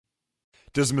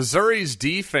Does Missouri's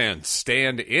defense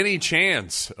stand any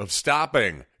chance of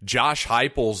stopping Josh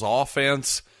Heupel's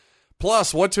offense?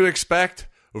 Plus, what to expect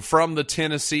from the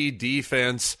Tennessee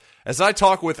defense as I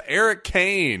talk with Eric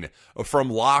Kane from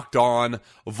Locked On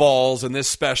Vols in this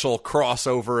special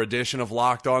crossover edition of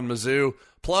Locked On Mizzou.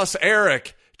 Plus,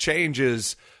 Eric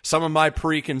changes some of my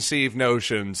preconceived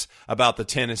notions about the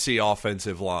Tennessee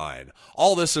offensive line.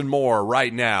 All this and more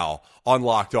right now on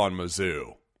Locked On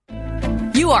Mizzou.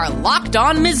 You are Locked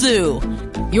On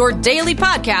Mizzou, your daily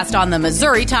podcast on the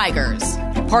Missouri Tigers.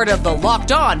 Part of the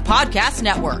Locked On Podcast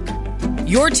Network.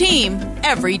 Your team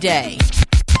every day.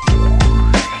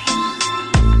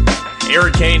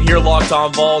 Eric Kane here, Locked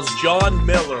On Vols. John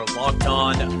Miller, Locked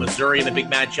On Missouri in the big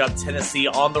matchup. Tennessee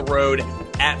on the road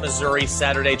at Missouri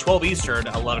Saturday, 12 Eastern,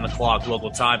 11 o'clock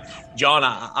local time. John,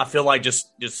 I feel like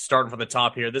just starting from the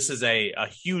top here, this is a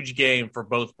huge game for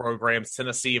both programs.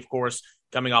 Tennessee, of course,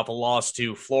 coming off a loss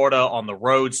to Florida on the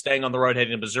road, staying on the road,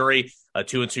 heading to Missouri, a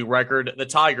 2-2 record. The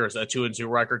Tigers, a 2-2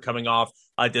 record, coming off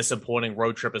a disappointing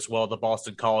road trip as well, the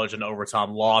Boston College, an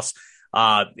overtime loss.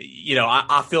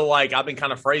 I feel like I've been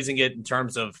kind of phrasing it in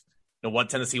terms of what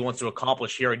Tennessee wants to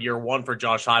accomplish here in year one for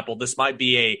Josh Heupel. This might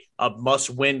be a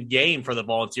must-win game for the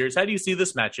Volunteers. How do you see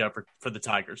this matchup for the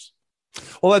Tigers?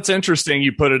 Well, that's interesting.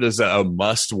 You put it as a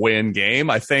must-win game.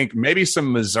 I think maybe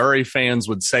some Missouri fans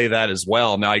would say that as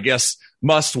well. Now, I guess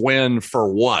must-win for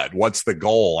what? What's the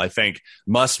goal? I think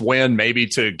must-win maybe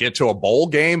to get to a bowl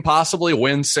game, possibly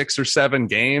win 6 or 7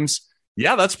 games.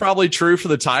 Yeah, that's probably true for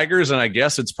the Tigers, and I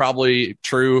guess it's probably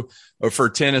true for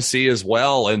Tennessee as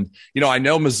well. And, I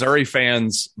know Missouri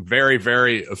fans very,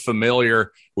 very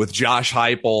familiar with Josh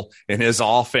Heupel and his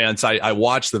offense. I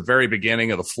watched the very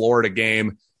beginning of the Florida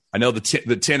game. I know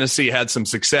the Tennessee had some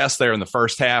success there in the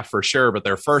first half for sure, but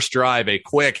their first drive, a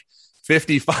quick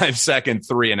 55-second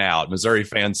 3-and-out. Missouri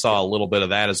fans saw a little bit of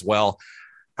that as well.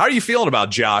 How are you feeling about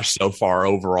Josh so far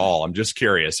overall? I'm just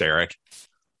curious, Eric.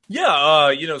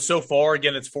 Yeah, so far,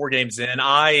 again, it's 4 games in.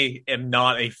 I am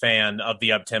not a fan of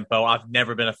the up-tempo. I've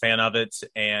never been a fan of it.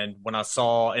 And when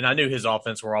I knew his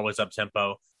offense were always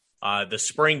up-tempo. The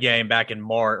spring game back in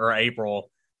March or April,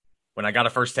 when I got a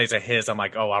first taste of his, I'm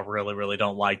like, oh, I really, really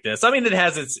don't like this. I mean, it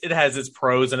has its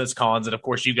pros and its cons. And of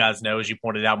course, you guys know, as you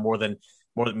pointed out,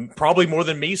 probably more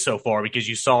than me so far, because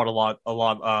you saw it a lot,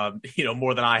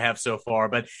 more than I have so far.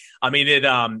 But I mean,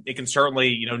 it can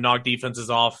certainly, knock defenses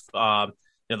off,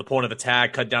 the point of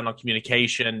attack, cut down on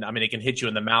communication. I mean, it can hit you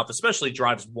in the mouth, especially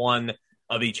drives one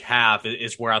of each half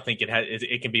is where I think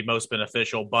it can be most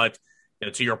beneficial. But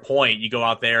to your point, you go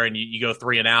out there and you go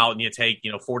 3-and-out and you take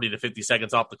 40 to 50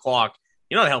 seconds off the clock.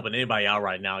 You're not helping anybody out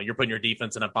right now. You're putting your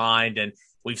defense in a bind, and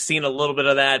we've seen a little bit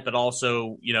of that. But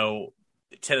also,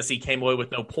 Tennessee came away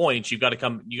with no points. You got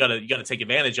to take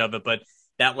advantage of it. But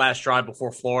that last drive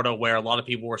before Florida, where a lot of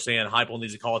people were saying Heupel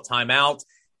needs to call a timeout,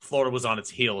 Florida was on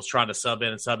its heels trying to sub in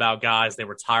and sub out guys. They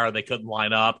were tired. They couldn't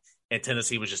line up, and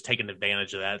Tennessee was just taking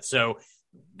advantage of that. So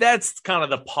that's kind of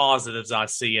the positives I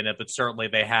see in it, but certainly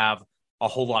they have a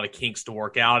whole lot of kinks to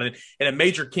work out. And a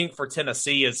major kink for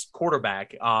Tennessee is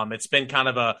quarterback. It's been kind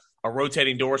of a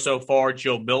rotating door so far.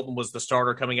 Joe Milton was the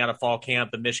starter coming out of fall camp,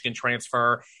 the Michigan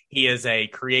transfer. He is a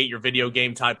create your video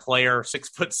game type player,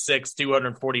 6'6",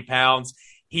 240 pounds.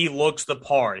 He looks the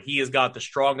part. He has got the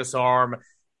strongest arm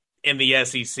in the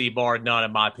SEC, bar none,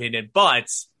 in my opinion. But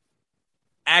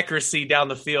accuracy down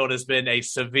the field has been a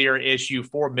severe issue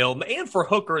for Milton and for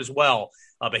Hooker as well.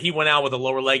 But he went out with a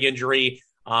lower leg injury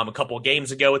a couple of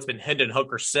games ago. It's been Hendon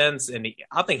Hooker since. And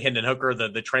I think Hendon Hooker,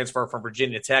 the transfer from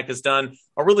Virginia Tech, has done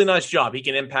a really nice job. He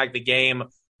can impact the game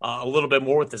a little bit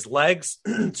more with his legs.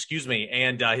 Excuse me.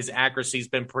 And his accuracy has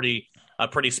been pretty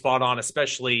spot on,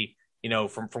 especially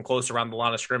from close around the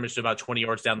line of scrimmage to about 20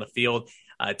 yards down the field.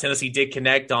 Tennessee did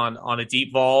connect on a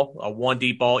deep ball, one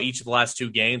deep ball each of the last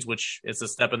 2 games, which is a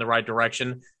step in the right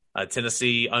direction.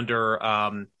 Tennessee under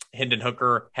Hendon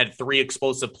Hooker had 3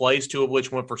 explosive plays, 2 of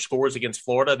which went for scores against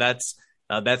Florida.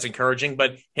 That's encouraging.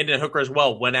 But Hendon Hooker as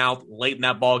well went out late in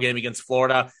that ball game against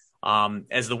Florida.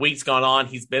 As the week's gone on,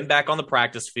 he's been back on the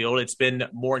practice field. It's been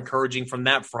more encouraging from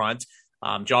that front.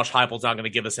 Josh Heupel's not going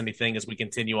to give us anything as we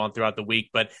continue on throughout the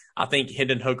week, but I think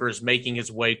Hendon Hooker is making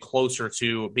his way closer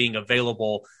to being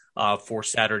available for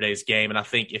Saturday's game. And I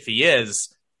think if he is,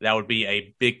 that would be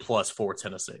a big plus for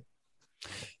Tennessee.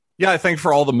 Yeah, I think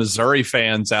for all the Missouri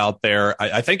fans out there,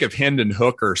 I think if Hendon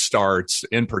Hooker starts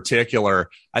in particular,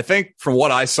 I think from what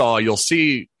I saw, you'll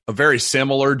see a very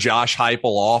similar Josh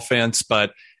Heupel offense,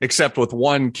 but except with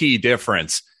one key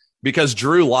difference. Because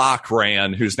Drew Lock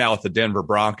ran, who's now with the Denver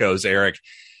Broncos, Eric,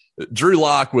 Drew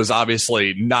Lock was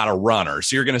obviously not a runner.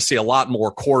 So you're going to see a lot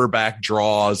more quarterback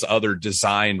draws, other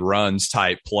designed runs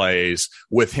type plays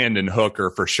with Hendon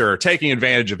Hooker for sure, taking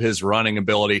advantage of his running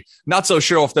ability. Not so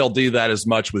sure if they'll do that as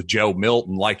much with Joe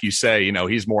Milton. Like you say,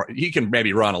 he can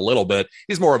maybe run a little bit.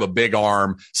 He's more of a big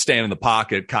arm, stand in the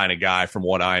pocket kind of guy from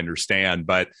what I understand.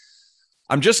 But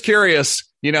I'm just curious,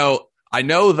 I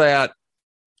know that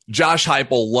Josh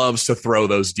Heupel loves to throw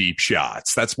those deep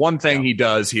shots. That's one thing he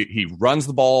does. He runs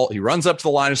the ball. He runs up to the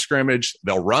line of scrimmage.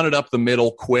 They'll run it up the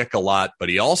middle quick a lot, but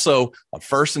he also, on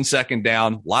first and second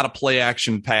down, a lot of play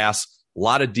action pass, a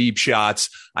lot of deep shots.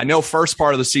 I know first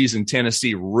part of the season,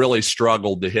 Tennessee really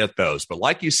struggled to hit those. But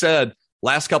like you said,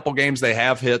 last couple games, they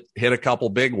have hit a couple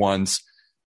big ones.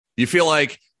 You feel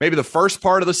like maybe the first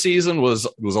part of the season was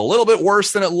a little bit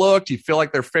worse than it looked. You feel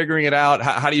like they're figuring it out.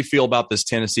 How do you feel about this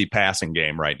Tennessee passing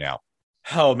game right now?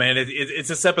 Oh, man,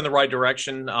 it's a step in the right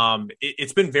direction.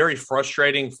 It's been very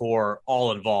frustrating for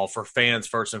all involved, for fans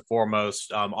first and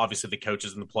foremost, obviously the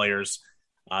coaches and the players,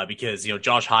 because,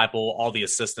 Josh Heupel, all the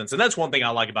assistants. And that's one thing I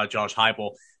like about Josh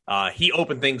Heupel. He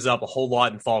opened things up a whole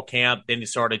lot in fall camp. Then he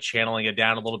started channeling it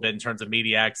down a little bit in terms of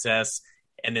media access.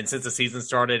 And then since the season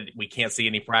started, we can't see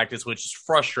any practice, which is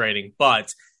frustrating.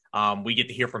 But we get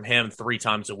to hear from him 3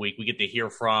 times a week. We get to hear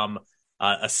from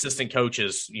assistant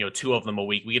coaches, 2 of them a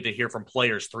week. We get to hear from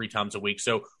players 3 times a week.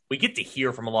 So we get to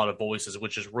hear from a lot of voices,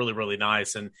 which is really, really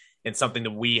nice and something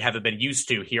that we haven't been used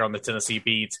to here on the Tennessee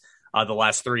beat the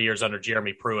last 3 years under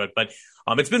Jeremy Pruitt. But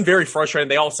it's been very frustrating.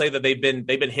 They all say that they've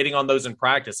been hitting on those in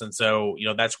practice. And so,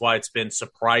 that's why it's been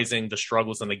surprising the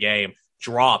struggles in the game.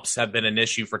 Drops have been an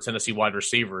issue for Tennessee wide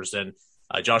receivers. And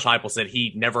Josh Heupel said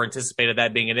he never anticipated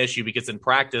that being an issue because in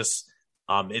practice,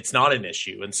 it's not an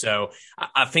issue. And so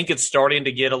I think it's starting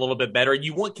to get a little bit better.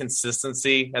 You want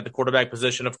consistency at the quarterback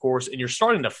position, of course, and you're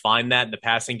starting to find that in the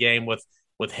passing game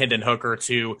with Hendon Hooker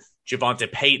to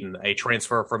Javonte Payton, a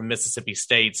transfer from Mississippi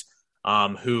State,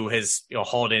 who has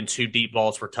hauled in 2 deep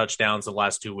balls for touchdowns the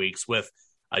last 2 weeks, with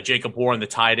Jacob Warren, the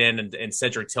tight end, and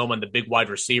Cedric Tillman, the big wide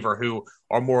receiver, who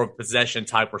are more of possession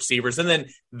type receivers. And then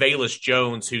Velus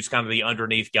Jones, who's kind of the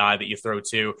underneath guy that you throw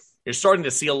to. You're starting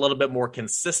to see a little bit more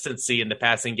consistency in the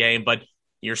passing game, but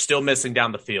you're still missing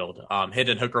down the field.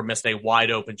 Hendon Hooker missed a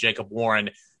wide open Jacob Warren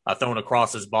thrown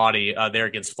across his body there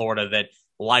against Florida that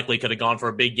likely could have gone for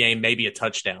a big game, maybe a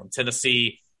touchdown.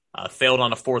 Tennessee failed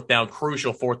on a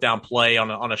crucial fourth down play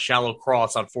on a shallow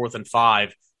cross on 4th and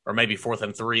 5. Or maybe 4th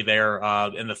and 3 there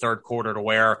in the third quarter to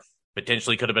where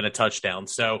potentially could have been a touchdown.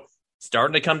 So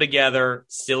starting to come together,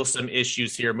 still some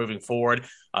issues here moving forward.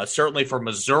 Certainly for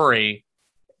Missouri,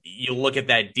 you look at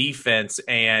that defense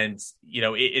and,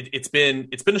 it's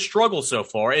been a struggle so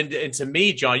far. And to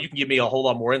me, John, you can give me a whole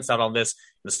lot more insight on this.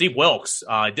 Steve Wilks,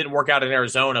 it didn't work out in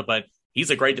Arizona, but he's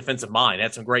a great defensive mind.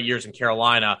 Had some great years in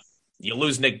Carolina. You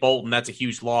lose Nick Bolton, that's a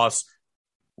huge loss.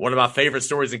 One of my favorite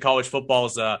stories in college football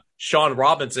is Sean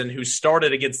Robinson, who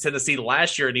started against Tennessee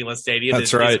last year at Neyland Stadium.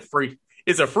 That's right.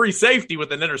 Is a free safety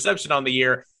with an interception on the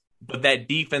year. But that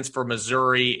defense for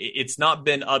Missouri, it's not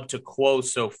been up to quo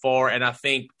so far. And I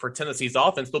think for Tennessee's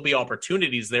offense, there'll be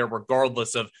opportunities there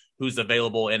regardless of who's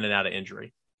available in and out of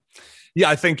injury. Yeah,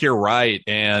 I think you're right.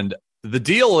 And the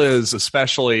deal is,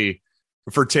 especially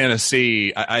for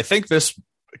Tennessee, I think this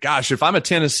 – gosh, if I'm a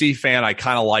Tennessee fan, I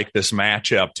kind of like this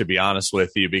matchup, to be honest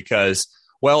with you, because,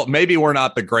 well, maybe we're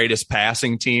not the greatest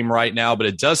passing team right now, but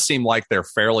it does seem like they're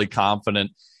fairly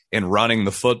confident in running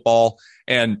the football.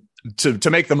 And to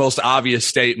make the most obvious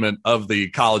statement of the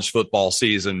college football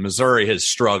season, Missouri has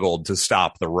struggled to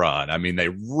stop the run. I mean, they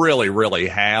really, really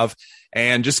have.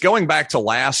 And just going back to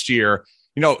last year,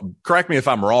 correct me if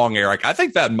I'm wrong, Eric, I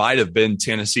think that might have been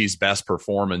Tennessee's best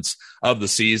performance of the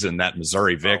season, that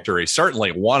Missouri victory,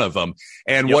 certainly one of them.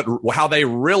 And how they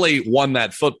really won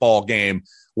that football game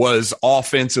was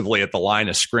offensively at the line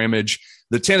of scrimmage.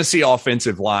 The Tennessee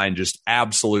offensive line just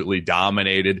absolutely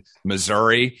dominated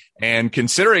Missouri. And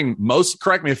considering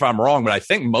correct me if I'm wrong, but I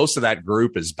think most of that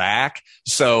group is back.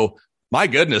 So my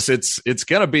goodness, it's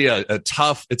going to be a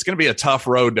tough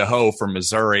road to hoe for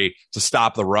Missouri to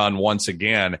stop the run once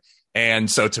again.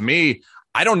 And so to me,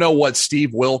 I don't know what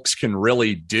Steve Wilks can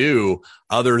really do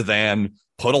other than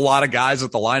put a lot of guys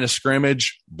at the line of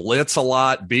scrimmage, blitz a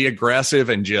lot, be aggressive,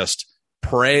 and just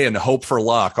pray and hope for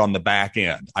luck on the back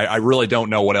end. I really don't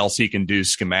know what else he can do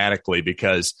schematically,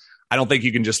 because I don't think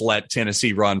you can just let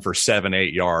Tennessee run for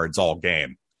 7-8 yards all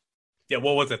game. Yeah,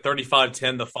 what was it,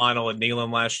 35-10 the final at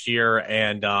Neyland last year,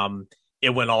 and it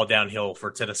went all downhill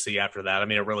for Tennessee after that. I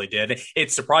mean, it really did.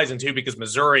 It's surprising, too, because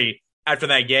Missouri, after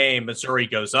that game, Missouri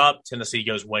goes up, Tennessee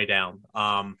goes way down.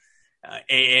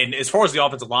 And as far as the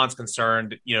offensive line is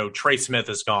concerned, Trey Smith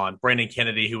is gone. Brandon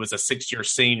Kennedy, who was a 6-year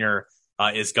senior,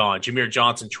 is gone. Jameer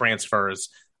Johnson transfers.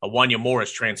 Wanya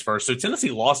Morris transfers. So Tennessee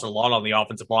lost a lot on the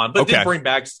offensive line, but did bring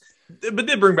back some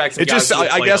guys.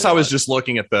 I guess I was just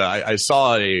looking at I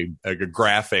saw a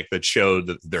graphic that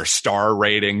showed their star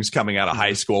ratings coming out of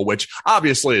high school, which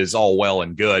obviously is all well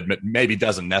and good, but maybe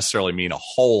doesn't necessarily mean a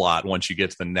whole lot once you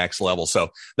get to the next level. So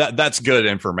that's good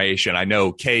information. I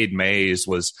know Cade Mays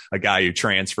was a guy who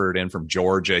transferred in from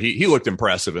Georgia. He looked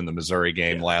impressive in the Missouri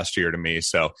game last year to me.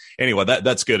 So anyway,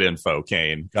 that's good info,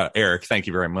 Kane. Eric, thank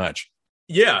you very much.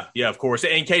 Yeah, of course.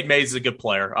 And Cade Mays is a good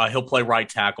player. He'll play right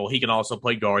tackle. He can also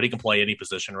play guard. He can play any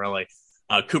position, really.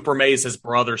 Cooper Mays, his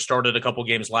brother, started a couple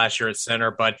games last year at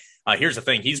center. But here's the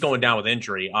thing. He's going down with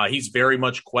injury. He's very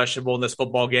much questionable in this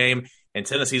football game. And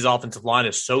Tennessee's offensive line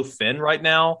is so thin right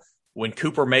now. When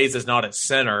Cooper Mays is not at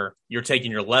center, you're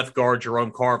taking your left guard,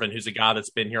 Jerome Carvin, who's a guy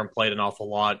that's been here and played an awful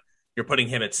lot. You're putting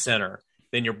him at center.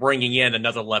 Then you're bringing in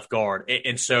another left guard.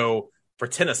 And so for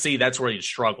Tennessee, that's where he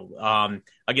struggled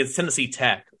against Tennessee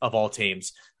Tech of all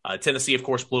teams. Tennessee, of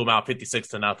course, blew them out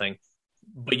 56-0.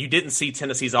 But you didn't see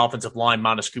Tennessee's offensive line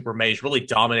minus Cooper Mays really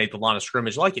dominate the line of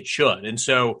scrimmage like it should. And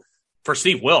so for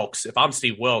Steve Wilks, if I'm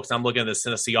Steve Wilks, I'm looking at this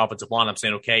Tennessee offensive line. I'm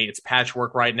saying, okay, it's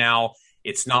patchwork right now.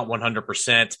 It's not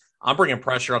 100%. I'm bringing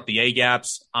pressure up the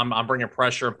A-gaps. I'm bringing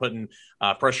pressure and putting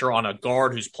pressure on a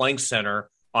guard who's playing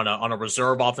center, on a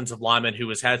reserve offensive lineman who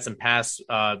has had some pass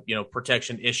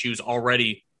protection issues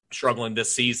already, struggling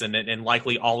this season, and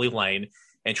likely Ollie Lane,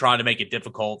 and trying to make it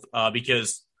difficult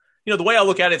because the way I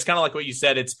look at it, it's kind of like what you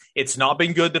said. It's not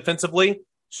been good defensively.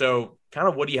 So kind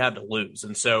of what do you have to lose?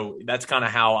 And so that's kind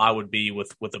of how I would be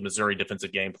with the Missouri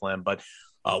defensive game plan. But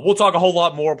we'll talk a whole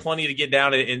lot more, plenty to get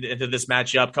down into this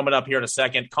matchup. Coming up here in a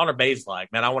second, Connor Bazelak,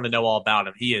 man, I want to know all about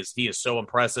him. He is so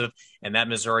impressive, and that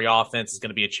Missouri offense is going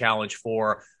to be a challenge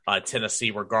for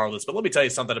Tennessee regardless. But let me tell you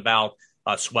something about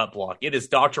Sweat Block. It is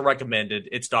doctor recommended.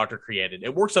 It's doctor created.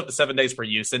 It works up to 7 days per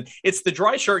use, and it's the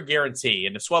dry shirt guarantee.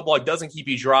 And if Sweat Block doesn't keep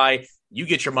you dry, you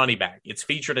get your money back. It's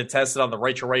featured and tested on the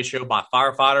Rachel Ray Show by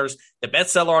firefighters, the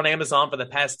bestseller on Amazon for the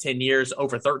past 10 years,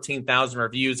 over 13,000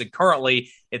 reviews, and currently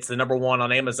it's the #1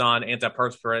 on Amazon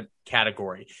antiperspirant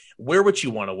category. Wear what you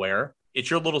want to wear. It's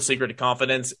your little secret to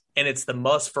confidence, and it's the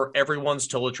must for everyone's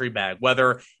toiletry bag,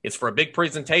 whether it's for a big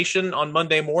presentation on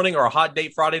Monday morning or a hot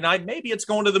date Friday night. Maybe it's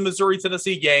going to the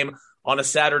Missouri-Tennessee game on a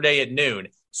Saturday at noon.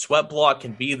 Sweat Block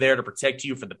can be there to protect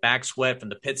you from the back sweat, from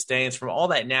the pit stains, from all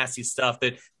that nasty stuff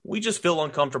that we just feel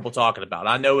uncomfortable talking about.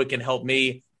 I know it can help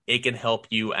me. It can help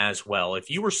you as well. If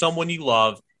you or someone you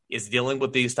love is dealing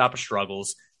with these type of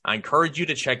struggles, I encourage you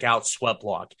to check out Sweat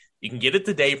Block. You can get it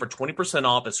today for 20%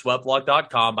 off at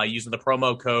sweatblock.com by using the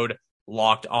promo code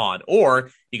LOCKEDON,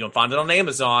 or you can find it on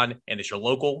Amazon and it's your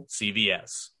local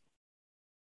CVS.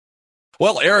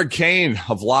 Well, Eric Kane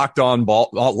of Locked On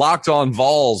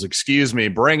Vols,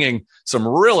 bringing some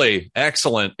really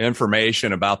excellent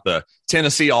information about the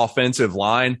Tennessee offensive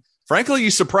line. Frankly, you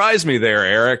surprised me there,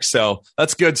 Eric. So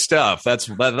that's good stuff. That's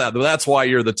why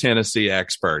you're the Tennessee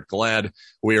expert. Glad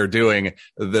we are doing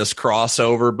this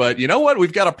crossover. But you know what?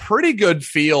 We've got a pretty good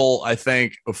feel, I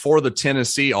think, for the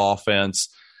Tennessee offense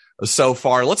so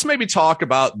far. Let's maybe talk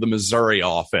about the Missouri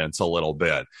offense a little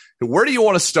bit. Where do you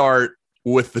want to start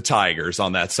with the Tigers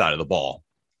on that side of the ball?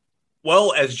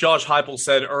 Well, as Josh Heupel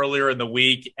said earlier in the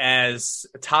week, as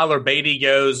Tyler Beatty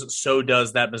goes, so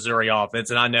does that Missouri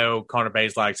offense. And I know Connor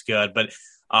Bazelak's good, but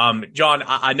John,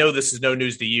 I know this is no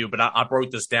news to you, but I wrote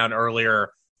this down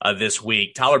earlier this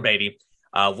week. Tyler Beatty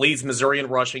leads Missouri in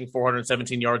rushing,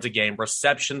 417 yards a game,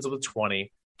 receptions with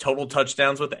 20, total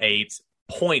touchdowns with 8,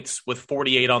 points with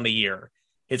 48 on the year.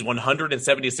 His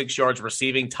 176 yards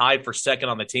receiving tied for second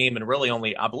on the team, and really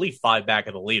only, I believe, 5 back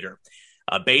of the leader.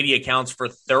 Beatty accounts for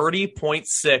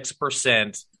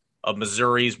 30.6% of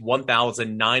Missouri's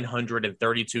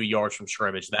 1,932 yards from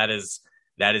scrimmage. That is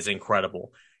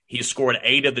incredible. He scored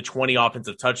 8 of the 20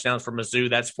 offensive touchdowns for Mizzou.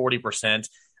 That's 40%.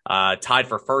 Tied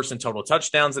for first in total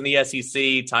touchdowns in the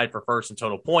SEC, tied for first in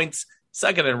total points,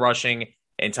 second in rushing,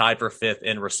 and tied for 5th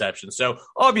in reception. So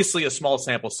obviously a small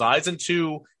sample size and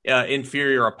 2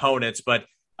 inferior opponents, but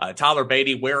Tyler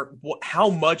Beatty,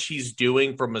 how much he's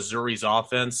doing for Missouri's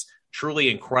offense, truly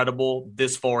incredible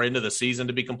this far into the season,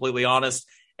 to be completely honest.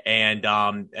 And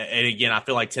again, I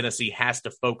feel like Tennessee has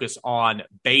to focus on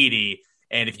Beatty.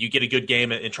 And if you get a good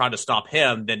game and try to stop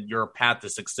him, then your path to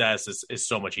success is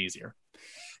so much easier.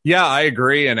 Yeah, I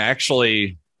agree. And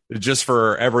actually, just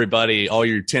for everybody, all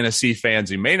your Tennessee fans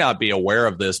who may not be aware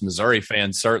of this, Missouri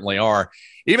fans certainly are.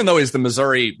 Even though he's the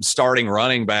Missouri starting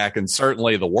running back and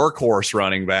certainly the workhorse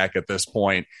running back at this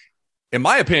point, in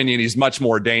my opinion, he's much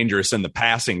more dangerous in the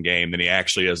passing game than he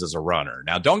actually is as a runner.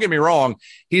 Now, don't get me wrong,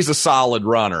 he's a solid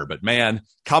runner, but man,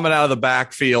 coming out of the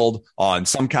backfield on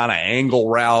some kind of angle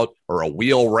route or a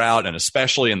wheel route, and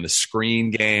especially in the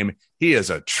screen game, he is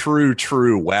a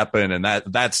true weapon. And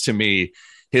that's to me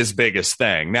his biggest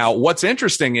thing. Now, what's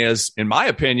interesting is, in my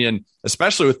opinion,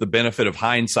 especially with the benefit of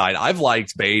hindsight, I've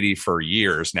liked Beatty for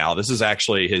years now. This is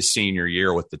actually his senior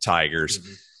year with the Tigers,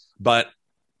 but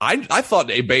I thought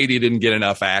Beatty didn't get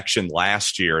enough action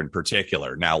last year in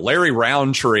particular. Now, Larry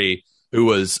Roundtree, who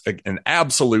was an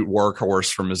absolute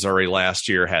workhorse for Missouri last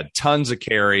year, had tons of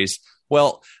carries.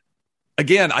 Well,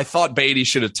 again, I thought Beatty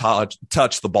should have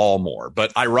touched the ball more.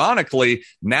 But ironically,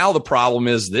 now the problem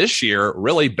is this year,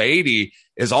 really Beatty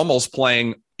is almost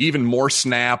playing even more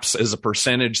snaps as a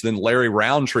percentage than Larry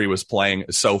Roundtree was playing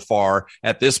so far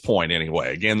at this point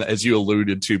anyway. Again, as you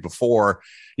alluded to before,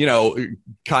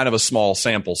 kind of a small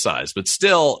sample size. But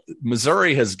still,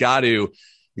 Missouri has got to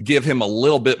give him a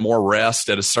little bit more rest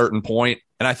at a certain point.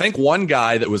 And I think one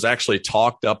guy that was actually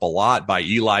talked up a lot by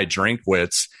Eli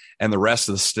Drinkwitz and the rest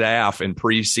of the staff in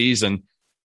preseason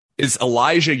is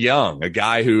Elijah Young, a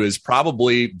guy who is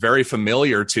probably very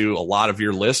familiar to a lot of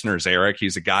your listeners, Eric.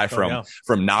 He's a guy from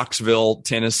Knoxville,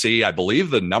 Tennessee. I believe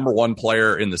the number one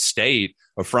player in the state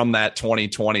from that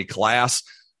 2020 class.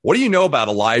 What do you know about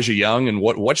Elijah Young, and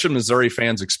what should Missouri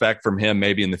fans expect from him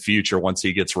maybe in the future once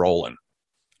he gets rolling?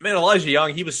 Man, Elijah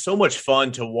Young, he was so much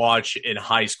fun to watch in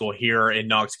high school here in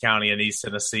Knox County in East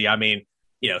Tennessee. I mean,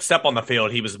 step on the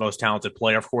field, he was the most talented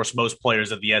player. Of course, most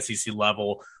players at the SEC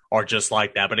level are just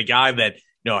like that. But a guy that,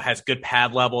 has good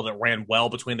pad level, that ran well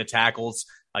between the tackles.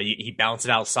 He bounced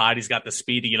it outside. He's got the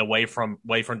speed to get away from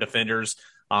defenders.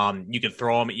 You could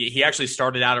throw him. He actually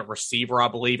started out at receiver, I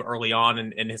believe, early on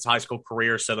in his high school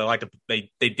career. So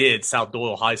they did, South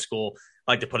Doyle High School,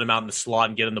 like to put him out in the slot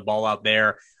and get him the ball out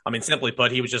there. I mean, simply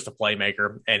put, he was just a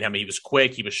playmaker. And I mean, he was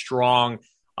quick. He was strong.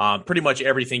 Pretty much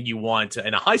everything you want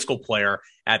in a high school player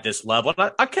at this level.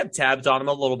 And I kept tabs on him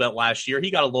a little bit last year. He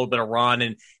got a little bit of run.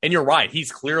 And you're right.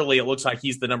 He's clearly, it looks like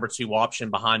he's the number 2 option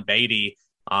behind Beatty.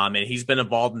 And he's been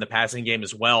involved in the passing game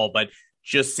as well. But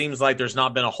just seems like there's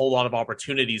not been a whole lot of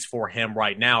opportunities for him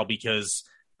right now because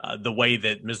the way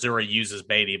that Missouri uses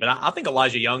Beatty. But I think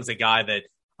Elijah Young's a guy that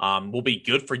will be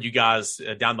good for you guys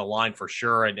down the line for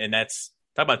sure. And that's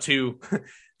talk about two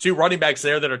running backs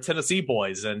there that are Tennessee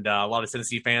boys. And a lot of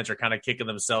Tennessee fans are kind of kicking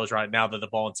themselves right now that the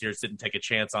Volunteers didn't take a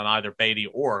chance on either Beatty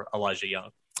or Elijah Young.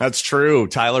 That's true.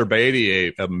 Tyler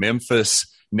Beatty, a Memphis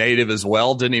native as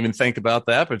well. Didn't even think about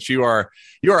that, but you are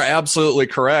absolutely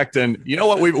correct. And you know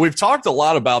what? We've talked a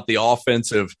lot about the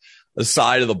offensive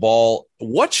side of the ball.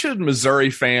 What should Missouri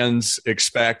fans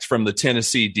expect from the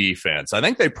Tennessee defense? I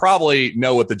think they probably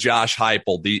know what the Josh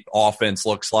Heupel offense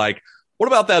looks like. What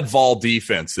about that Vol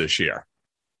defense this year?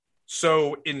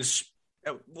 So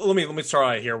let me start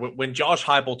right here. When Josh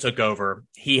Heupel took over,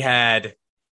 he had,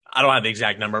 I don't have the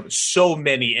exact number, but so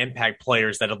many impact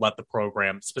players that had left the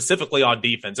program, specifically on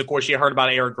defense. Of course, you heard about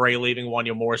Eric Gray leaving,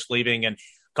 Wanya Morris leaving, and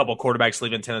a couple of quarterbacks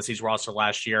leaving Tennessee's roster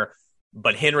last year.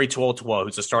 But Henry To'oTo'o,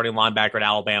 who's a starting linebacker at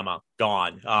Alabama,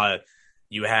 gone.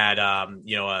 You had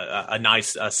a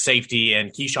nice safety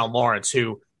and Keyshawn Lawrence,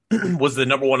 who was the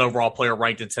number 1 overall player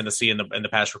ranked in Tennessee in the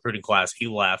past recruiting class. He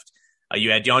left.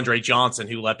 You had DeAndre Johnson,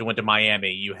 who left and went to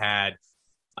Miami. You had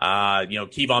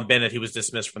Kevon Bennett, who was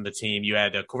dismissed from the team. You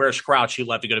had Quavaris Crouch, who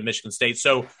left to go to Michigan State.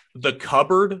 So the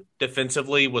cupboard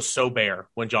defensively was so bare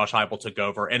when Josh Heupel took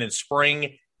over. And in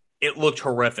spring, it looked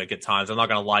horrific at times. I'm not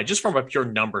going to lie, just from a pure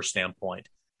number standpoint.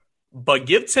 But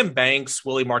give Tim Banks,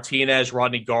 Willie Martinez,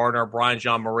 Rodney Gardner, Brian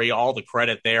Jean-Marie, all the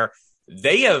credit there.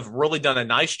 They have really done a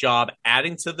nice job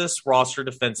adding to this roster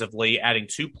defensively, adding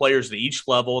 2 players at each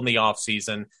level in the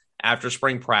offseason after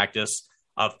spring practice,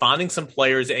 finding some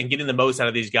players and getting the most out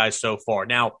of these guys so far.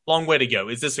 Now, long way to go.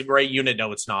 Is this a great unit?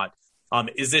 No, it's not.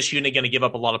 Is this unit going to give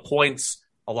up a lot of points,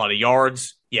 a lot of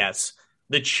yards? Yes.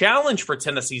 The challenge for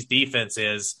Tennessee's defense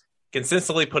is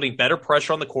consistently putting better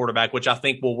pressure on the quarterback, which I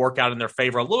think will work out in their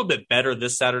favor a little bit better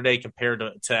this Saturday compared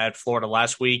to at Florida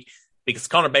last week, because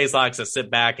Connor Bays likes to sit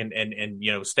back and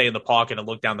stay in the pocket and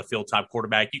look down the field type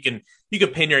quarterback. You can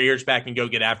pin your ears back and go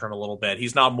get after him a little bit.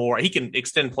 He's not more, he can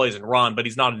extend plays and run, but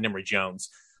he's not an Emory Jones.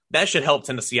 That should help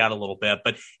Tennessee out a little bit,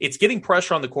 but it's getting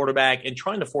pressure on the quarterback and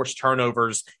trying to force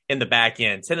turnovers in the back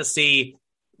end. Tennessee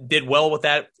did well with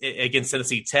that against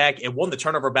Tennessee Tech. It won the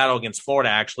turnover battle against Florida,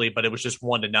 actually, but it was just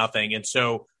 1-0. And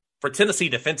so for Tennessee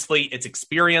defensively, it's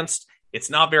experienced.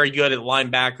 It's not very good at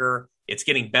linebacker. It's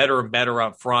getting better and better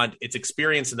up front. It's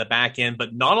experience in the back end,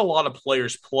 but not a lot of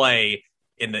players play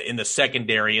in the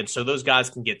secondary. And so those guys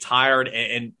can get tired.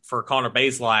 And for Connor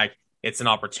Bazelak, it's an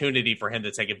opportunity for him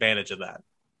to take advantage of that.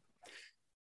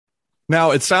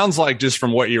 Now, it sounds like just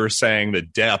from what you were saying,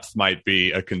 that depth might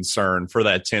be a concern for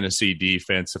that Tennessee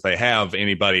defense if they have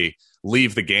anybody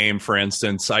leave the game, for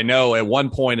instance. I know at one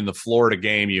point in the Florida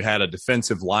game, you had a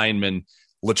defensive lineman,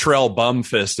 Latrell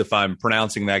Bumfist, if I'm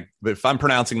pronouncing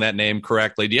that name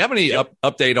correctly. Do you have any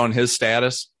update on his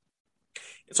status?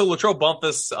 So Latrell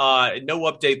Bumfist, no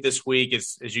update this week,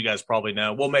 as you guys probably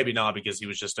know. Well, maybe not because he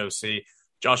was just OC.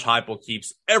 Josh Heupel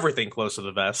keeps everything close to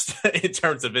the vest in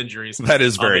terms of injuries. That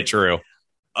is very true.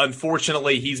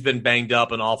 Unfortunately, he's been banged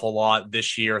up an awful lot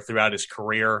this year throughout his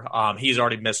career. He's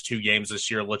already missed 2 games this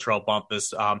year, Latrell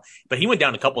Bumfist. But he went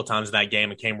down a couple of times in that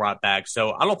game and came right back.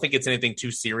 So I don't think it's anything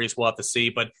too serious. We'll have to see.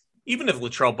 But even if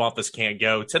Latrell Bumfist can't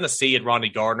go, Tennessee and Rodney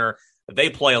Gardner, they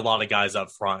play a lot of guys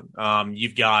up front.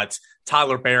 You've got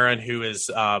Tyler Barron, who is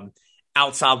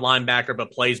outside linebacker but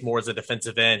plays more as a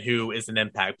defensive end, who is an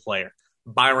impact player.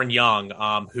 Byron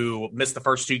Young, who missed the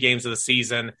first 2 games of the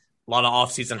season, a lot of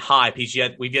offseason hype.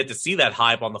 We've yet to see that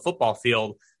hype on the football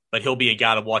field, but he'll be a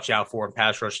guy to watch out for in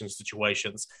pass rushing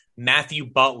situations. Matthew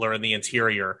Butler in the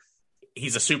interior,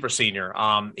 he's a super senior.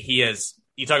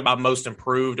 You talk about most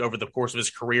improved over the course of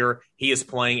his career. He is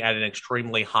playing at an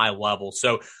extremely high level.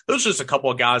 So those are just a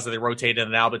couple of guys that they rotate in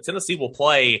and out, but Tennessee will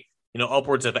play,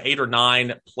 upwards of 8 or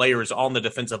 9 players on the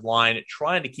defensive line,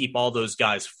 trying to keep all those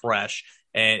guys fresh.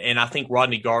 And I think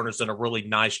Rodney Gardner's done a really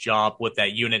nice job with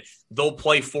that unit. They'll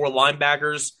play 4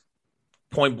 linebackers.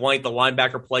 Point blank, the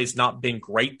linebacker play's not been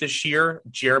great this year.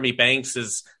 Jeremy Banks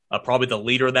is probably the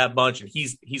leader of that bunch, and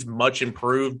he's much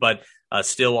improved, but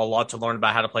still a lot to learn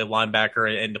about how to play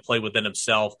linebacker and to play within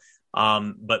himself.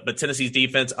 But Tennessee's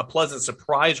defense, a pleasant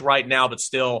surprise right now, but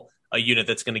still a unit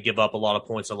that's going to give up a lot of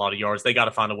points, a lot of yards. They got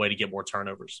to find a way to get more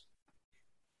turnovers.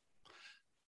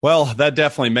 Well, that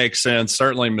definitely makes sense.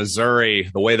 Certainly Missouri,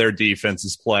 the way their defense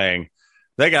is playing,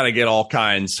 they got to get all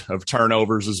kinds of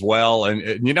turnovers as well.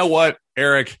 And you know what,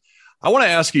 Eric, I want to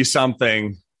ask you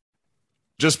something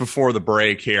just before the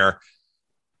break here.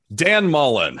 Dan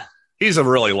Mullen, he's a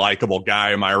really likable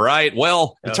guy. Am I right?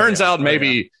 Well, it turns out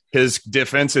maybe his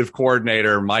defensive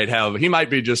coordinator might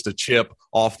be just a chip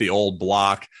off the old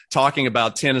block. Talking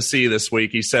about Tennessee this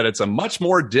week, he said it's a much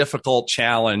more difficult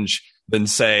challenge than,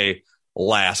 say,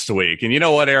 last week. And you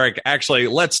know what, Eric? Actually,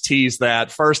 let's tease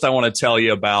that. First, I want to tell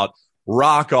you about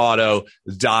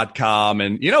rockauto.com.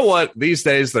 And you know what? These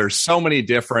days, there's so many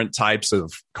different types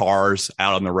of cars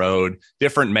out on the road,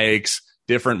 different makes,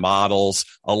 different models,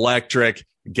 electric,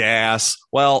 gas.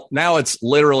 Well, now it's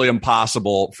literally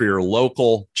impossible for your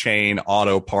local chain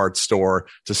auto parts store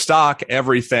to stock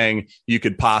everything you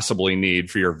could possibly need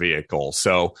for your vehicle.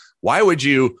 So why would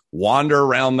you wander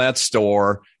around that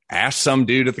store, ask some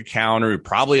dude at the counter who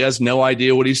probably has no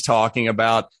idea what he's talking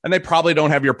about, and they probably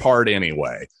don't have your part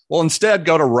anyway? Well, instead,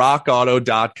 go to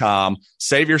rockauto.com,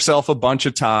 save yourself a bunch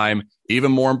of time.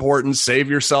 Even more important, save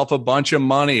yourself a bunch of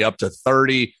money, up to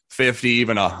 30, 50,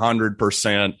 even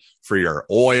 100% for your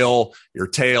oil, your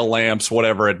tail lamps,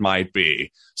 whatever it might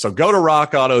be. So go to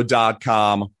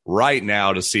rockauto.com right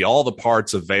now to see all the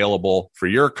parts available for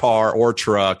your car or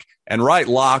truck, and write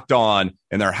Locked On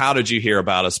in their How Did You Hear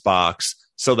About Us box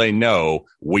so they know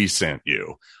we sent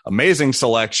you. Amazing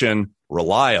selection,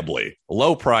 reliably,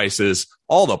 low prices,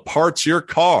 all the parts your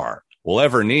car will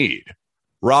ever need.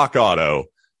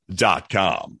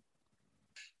 rockauto.com.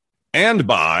 And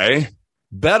by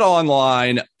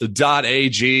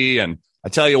betonline.ag. And I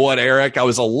tell you what, Eric, I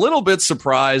was a little bit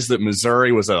surprised that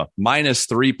Missouri was a minus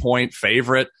 3-point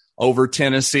favorite over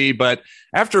Tennessee. But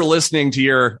after listening to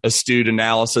your astute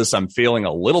analysis, I'm feeling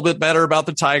a little bit better about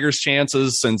the Tigers'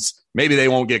 chances, since maybe they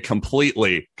won't get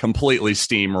completely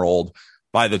steamrolled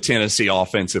by the Tennessee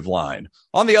offensive line.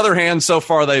 On the other hand, so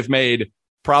far they've made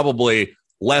probably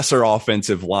lesser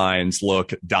offensive lines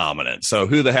look dominant. So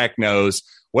who the heck knows?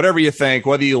 Whatever you think,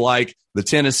 whether you like the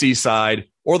Tennessee side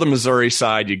or the Missouri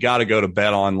side, you got to go to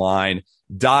betonline.ag.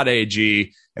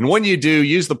 And when you do,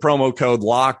 use the promo code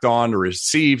Locked On to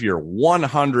receive your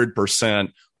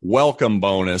 100% welcome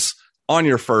bonus on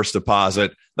your first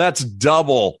deposit. That's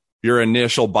double your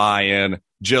initial buy-in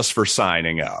just for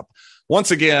signing up.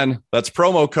 Once again, that's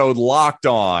promo code Locked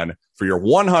On for your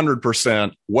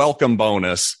 100% welcome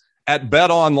bonus at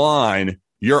BetOnline,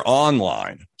 your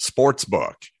online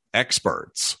sportsbook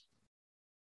experts.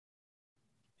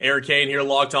 Eric Kane here,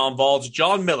 Locked On Vols.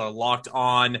 John Miller, Locked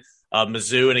On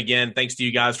Mizzou. And again, thanks to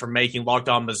you guys for making Locked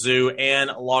On Mizzou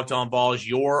and Locked On Vols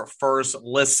your first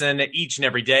listen each and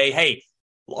every day. Hey,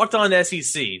 Locked On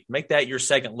SEC. Make that your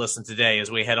second listen today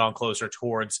as we head on closer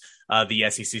towards the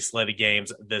SEC slate of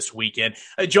games this weekend.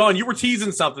 John, you were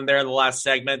teasing something there in the last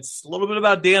segment. A little bit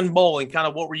about Dan Mullen. Kind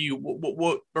of what were you?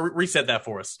 What reset that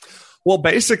for us? Well,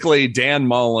 basically, Dan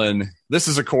Mullen, this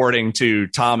is according to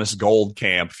Thomas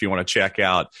Goldcamp, if you want to check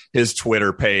out his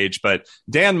Twitter page. But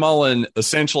Dan Mullen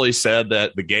essentially said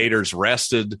that the Gators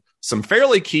rested some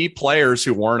fairly key players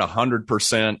who weren't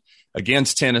 100%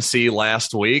 against Tennessee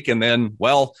last week. And then,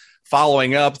 well,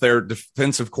 following up, their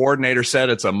defensive coordinator said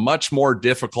it's a much more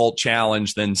difficult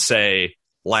challenge than, say,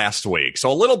 last week.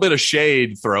 So a little bit of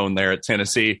shade thrown there at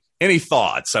Tennessee. Any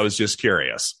thoughts? I was just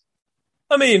curious.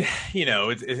 I mean,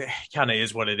 it kind of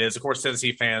is what it is. Of course,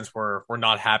 Tennessee fans were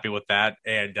not happy with that.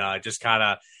 And just kind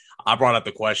of, I brought up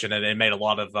the question and it made a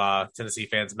lot of Tennessee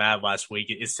fans mad last week.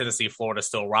 Is Tennessee-Florida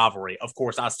still a rivalry? Of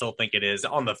course, I still think it is.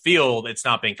 On the field, it's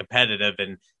not been competitive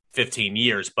in 15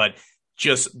 years, but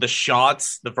just the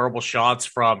shots, the verbal shots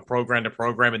from program to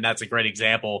program, and that's a great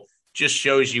example, just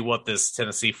shows you what this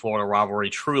Tennessee-Florida rivalry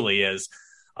truly is.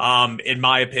 In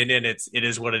my opinion, it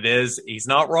is what it is. He's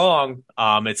not wrong.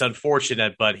 It's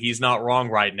unfortunate, but he's not wrong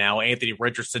right now. Anthony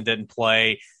Richardson didn't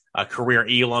play. Career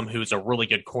Elam, who's a really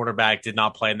good quarterback, did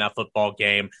not play in that football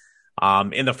game.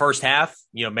 In the first half,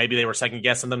 maybe they were second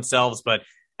guessing themselves, but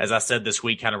as I said this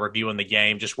week, kind of reviewing the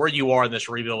game, just where you are in this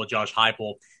rebuild with Josh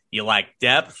Heupel, you lack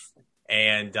depth,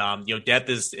 and depth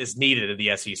is needed in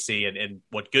the SEC. And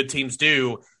what good teams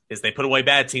do is they put away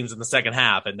bad teams in the second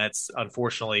half, and that's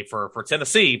unfortunately for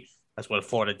Tennessee. That's what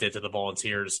Florida did to the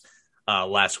Volunteers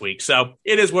last week. So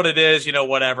it is what it is.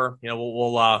 Whatever.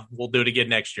 We'll do it again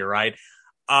next year, right?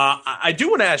 I do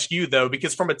want to ask you though,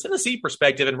 because from a Tennessee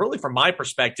perspective, and really from my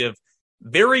perspective,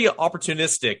 very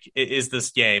opportunistic is this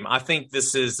game. I think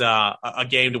this is a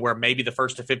game to where maybe the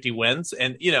first to 50 wins.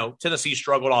 And, Tennessee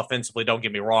struggled offensively, don't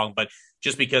get me wrong, but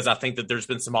just because I think that there's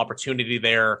been some opportunity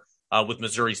there with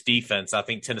Missouri's defense, I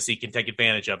think Tennessee can take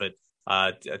advantage of it.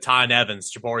 Tyon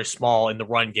Evans, Jabari Small in the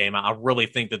run game. I really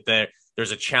think that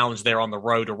there's a challenge there on the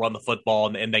road to run the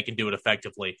football, and they can do it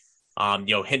effectively.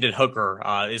 Hendon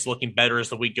Hooker is looking better as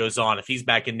the week goes on. If he's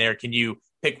back in there, can you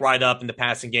pick right up in the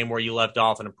passing game where you left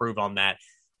off and improve on that?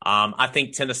 I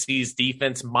think Tennessee's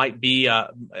defense might be,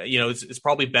 it's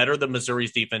probably better than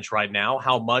Missouri's defense right now.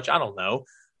 How much? I don't know.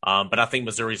 But I think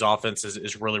Missouri's offense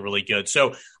is really, really good.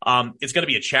 So it's going to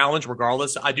be a challenge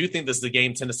regardless. I do think this is the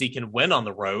game Tennessee can win on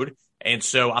the road. And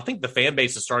so I think the fan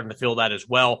base is starting to feel that as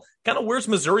well. Kind of where's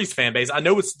Missouri's fan base? I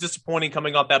know it's disappointing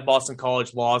coming off that Boston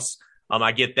College loss.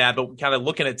 I get that, but kind of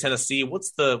looking at Tennessee,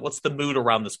 what's the mood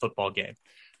around this football game?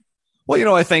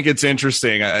 Well, I think it's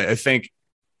interesting. I think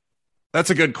that's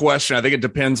a good question. I think it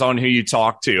depends on who you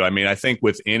talk to. I mean, I think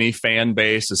with any fan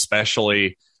base,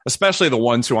 especially the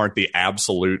ones who aren't the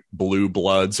absolute blue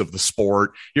bloods of the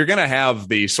sport, you're going to have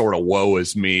the sort of woe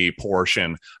is me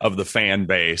portion of the fan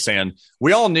base. And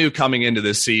we all knew coming into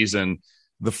this season,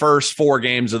 the first 4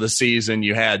 games of the season,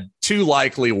 you had 2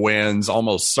 likely wins,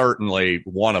 almost certainly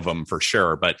one of them for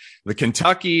sure. But the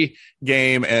Kentucky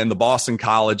game and the Boston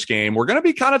College game were going to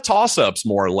be kind of toss-ups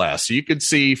more or less. You could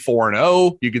see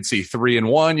 4-0, you could see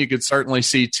 3-1, you could certainly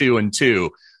see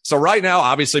 2-2. So right now,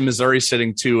 obviously, Missouri's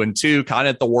sitting 2-2, kind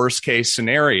of at the worst case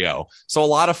scenario. So a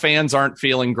lot of fans aren't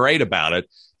feeling great about it.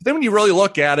 But then when you really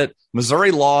look at it, Missouri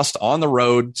lost on the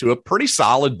road to a pretty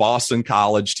solid Boston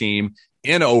College team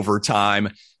in overtime.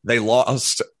 They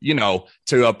lost,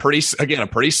 to a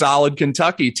pretty solid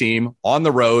Kentucky team on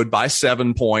the road by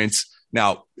 7 points.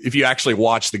 Now, if you actually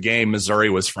watch the game, Missouri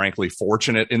was frankly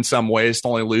fortunate in some ways to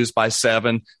only lose by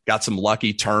 7, got some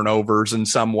lucky turnovers in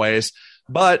some ways.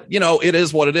 But, it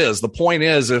is what it is. The point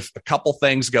is, if a couple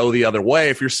things go the other way,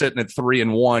 if you're sitting at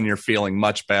 3-1, you're feeling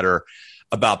much better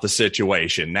about the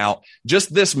situation. Now,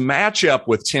 just this matchup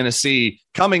with Tennessee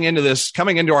coming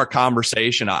into our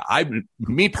conversation,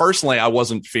 me personally, I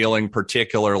wasn't feeling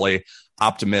particularly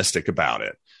optimistic about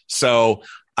it. So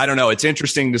I don't know. It's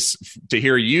interesting to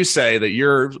hear you say that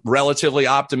you're relatively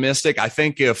optimistic. I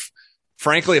think if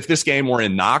this game were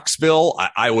in Knoxville,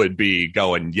 I would be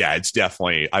going, I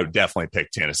would definitely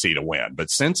pick Tennessee to win. But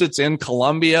since it's in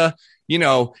Columbia, you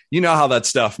know how that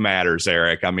stuff matters,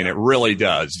 Eric. I mean, it really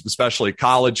does, especially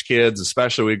college kids,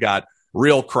 especially we've got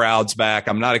real crowds back.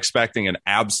 I'm not expecting an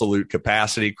absolute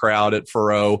capacity crowd at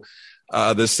Faurot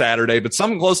this Saturday, but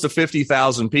something close to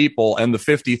 50,000 people and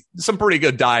some pretty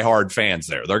good diehard fans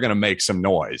there. They're going to make some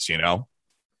noise,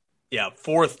 Yeah,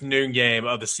 4th noon game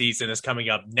of the season is coming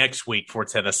up next week for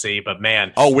Tennessee, but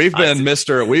man. Oh, we've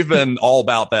been all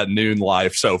about that noon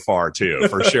life so far too,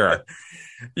 for sure.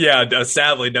 Yeah,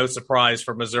 sadly, no surprise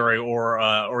for Missouri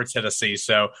or Tennessee.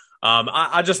 So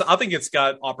I think it's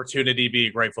got opportunity to be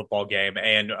a great football game,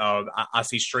 and I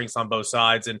see strengths on both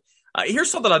sides. And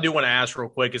here's something I do want to ask real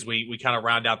quick as we kind of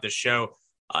round out this show.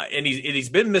 And he's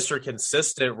been Mr.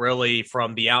 Consistent, really,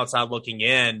 from the outside looking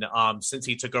in since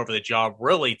he took over the job,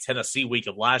 really, Tennessee week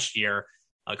of last year.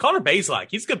 Connor Bazelak,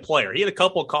 he's a good player. He had a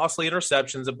couple of costly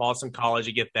interceptions at Boston College.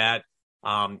 You get that.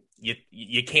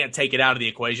 You can't take it out of the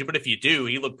equation, but if you do,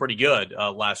 he looked pretty good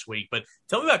last week. But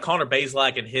tell me about Connor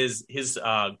Bazelak and his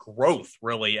growth,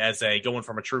 really, as going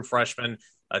from a true freshman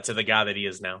to the guy that he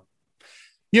is now.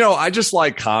 I just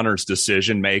like Connor's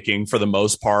decision making for the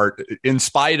most part, in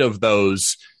spite of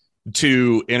those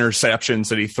 2 interceptions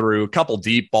that he threw, a couple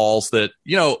deep balls that,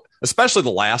 especially the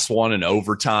last one in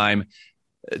overtime.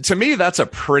 To me, that's a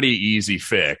pretty easy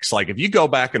fix. Like if you go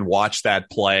back and watch that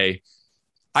play,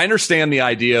 I understand the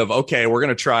idea of, okay, we're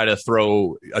going to try to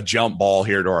throw a jump ball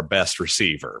here to our best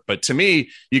receiver. But to me,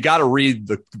 you got to read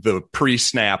the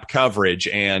pre-snap coverage,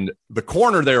 and the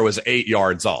corner there was 8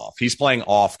 yards off. He's playing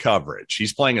off coverage.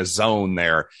 He's playing a zone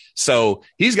there. So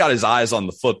he's got his eyes on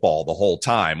the football the whole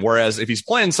time. Whereas if he's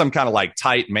playing some kind of like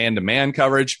tight man-to-man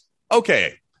coverage,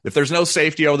 okay, if there's no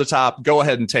safety over the top, go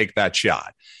ahead and take that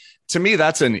shot. To me,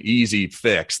 that's an easy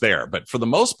fix there. But for the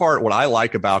most part, what I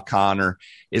like about Connor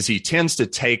is he tends to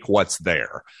take what's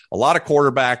there. A lot of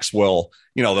quarterbacks will,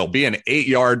 there'll be an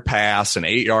 8-yard pass, an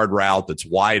 8-yard route that's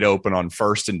wide open on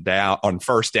first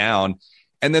down,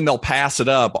 and then they'll pass it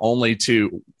up only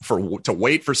to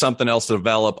wait for something else to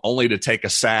develop, only to take a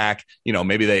sack.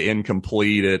 Maybe they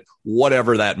incomplete it,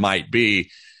 whatever that might be.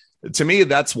 To me,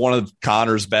 that's one of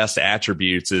Connor's best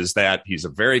attributes, is that he's a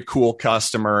very cool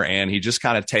customer and he just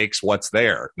kind of takes what's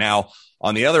there. Now,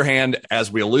 on the other hand,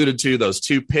 as we alluded to, those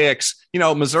 2 picks,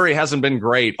 Missouri hasn't been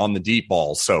great on the deep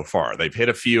balls so far. They've hit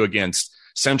a few against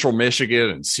Central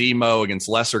Michigan and SEMO against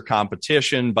lesser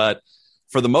competition, but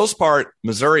for the most part,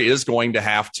 Missouri is going to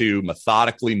have to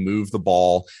methodically move the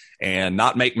ball and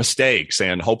not make mistakes.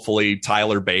 And hopefully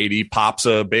Tyler Beatty pops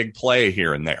a big play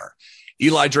here and there.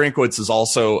 Eli Drinkwitz is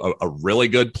also a really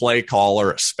good play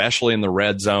caller, especially in the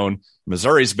red zone.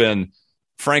 Missouri's been,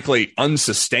 frankly,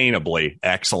 unsustainably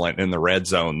excellent in the red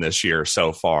zone this year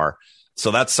so far.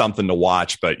 So that's something to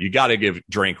watch, but you got to give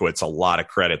Drinkwitz a lot of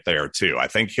credit there too. I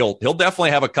think he'll definitely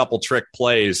have a couple trick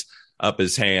plays up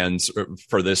his hands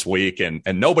for this week, and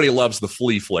nobody loves the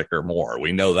flea flicker more.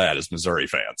 We know that as Missouri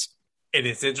fans. And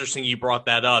it's interesting you brought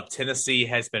that up. Tennessee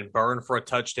has been burned for a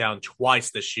touchdown twice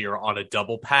this year on a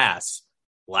double pass.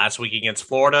 Last week against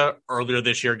Florida, earlier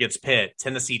this year against Pitt.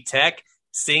 Tennessee Tech,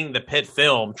 seeing the Pitt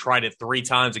film, tried it 3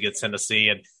 times against Tennessee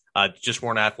and just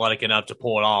weren't athletic enough to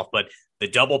pull it off. But the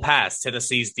double pass,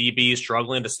 Tennessee's DB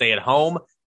struggling to stay at home.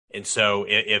 And so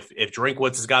if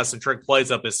Drinkwitz has got some trick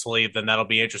plays up his sleeve, then that'll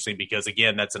be interesting because,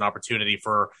 again, that's an opportunity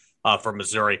for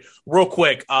Missouri. Real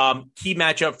quick, key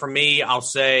matchup for me, I'll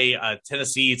say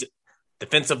Tennessee's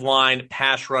defensive line,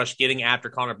 pass rush, getting after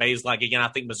Connor Bazelak. Again, I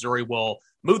think Missouri will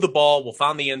move the ball, we'll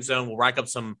find the end zone, we'll rack up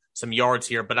some yards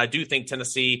here. But I do think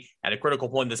Tennessee, at a critical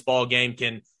point in this ball game,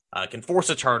 can force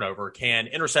a turnover, can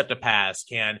intercept a pass,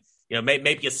 can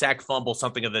maybe a sack, fumble,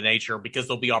 something of the nature, because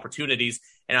there'll be opportunities.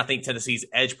 And I think Tennessee's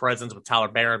edge presence with Tyler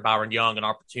Barron, Byron Young, an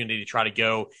opportunity to try to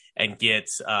go and get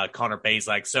Connor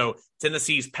Bazelak. So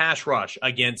Tennessee's pass rush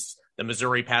against the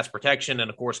Missouri pass protection, and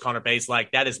of course Connor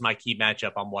Bazelak, that is my key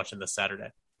matchup I'm watching this Saturday.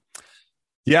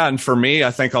 Yeah, and for me, I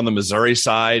think on the Missouri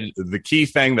side, the key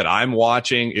thing that I'm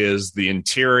watching is the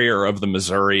interior of the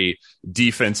Missouri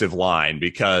defensive line,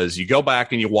 because you go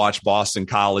back and you watch Boston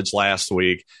College last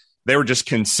week, they were just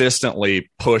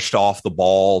consistently pushed off the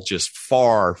ball just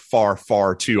far, far,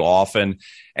 far too often.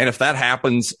 And if that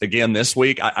happens again this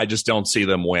week, I just don't see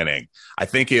them winning. I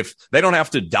think if they don't have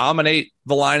to dominate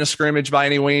the line of scrimmage by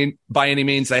any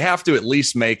means, they have to at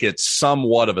least make it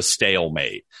somewhat of a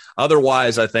stalemate.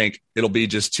 Otherwise, I think it'll be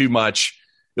just too much.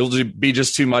 It'll be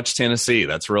just too much Tennessee.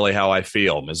 That's really how I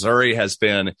feel. Missouri has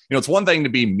been, it's one thing to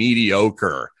be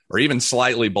mediocre or even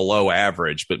slightly below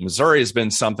average, but Missouri has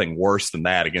been something worse than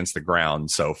that against the ground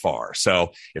so far.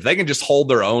 So if they can just hold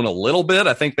their own a little bit,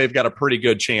 I think they've got a pretty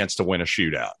good chance to win a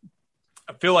shootout.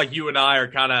 I feel like you and I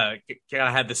are kind of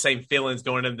have the same feelings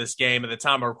going into this game. At the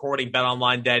time of recording,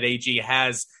 BetOnline.ag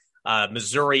has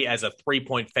Missouri as a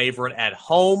 3-point favorite at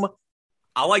home.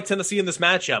 I like Tennessee in this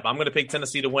matchup. I'm going to pick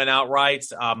Tennessee to win outright.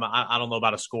 I don't know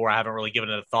about a score. I haven't really given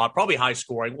it a thought. Probably high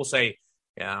scoring. We'll say,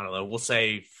 I don't know. We'll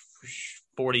say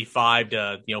 45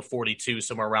 to 42,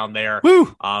 somewhere around there.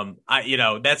 Woo!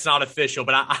 That's not official,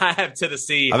 but I have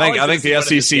Tennessee. I think the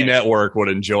SEC network would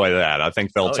enjoy that. I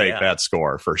think they'll take that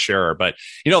score for sure. But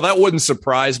that wouldn't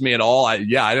surprise me at all. I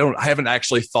haven't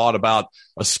actually thought about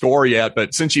a score yet.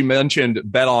 But since you mentioned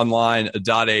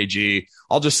BetOnline.ag,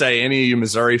 I'll just say, any of you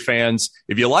Missouri fans,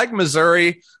 if you like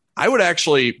Missouri, I would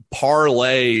actually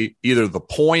parlay either the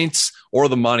points or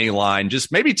the money line.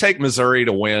 Just maybe take Missouri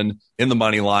to win in the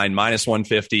money line,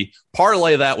 -150.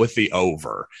 Parlay that with the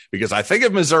over, because I think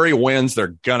if Missouri wins,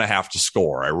 they're going to have to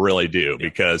score. I really do,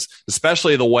 because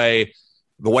especially the way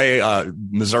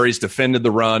Missouri's defended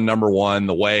the run, number one,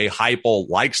 the way Heupel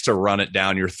likes to run it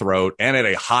down your throat and at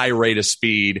a high rate of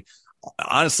speed.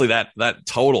 Honestly, that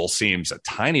total seems a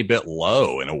tiny bit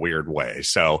low in a weird way.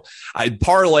 So I'd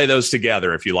parlay those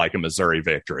together if you like a Missouri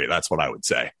victory. That's what I would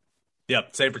say.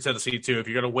 Yep, same for Tennessee, too. If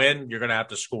you're going to win, you're going to have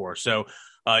to score. So,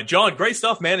 John, great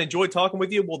stuff, man. Enjoyed talking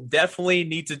with you. We'll definitely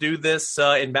need to do this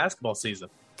in basketball season.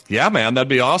 Yeah, man, that'd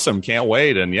be awesome. Can't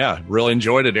wait. And, really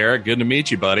enjoyed it, Eric. Good to meet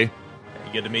you, buddy.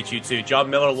 Good to meet you, too. John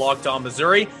Miller, Locked On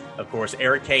Missouri. Of course,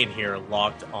 Eric Kane here,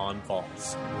 Locked On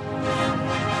Vols.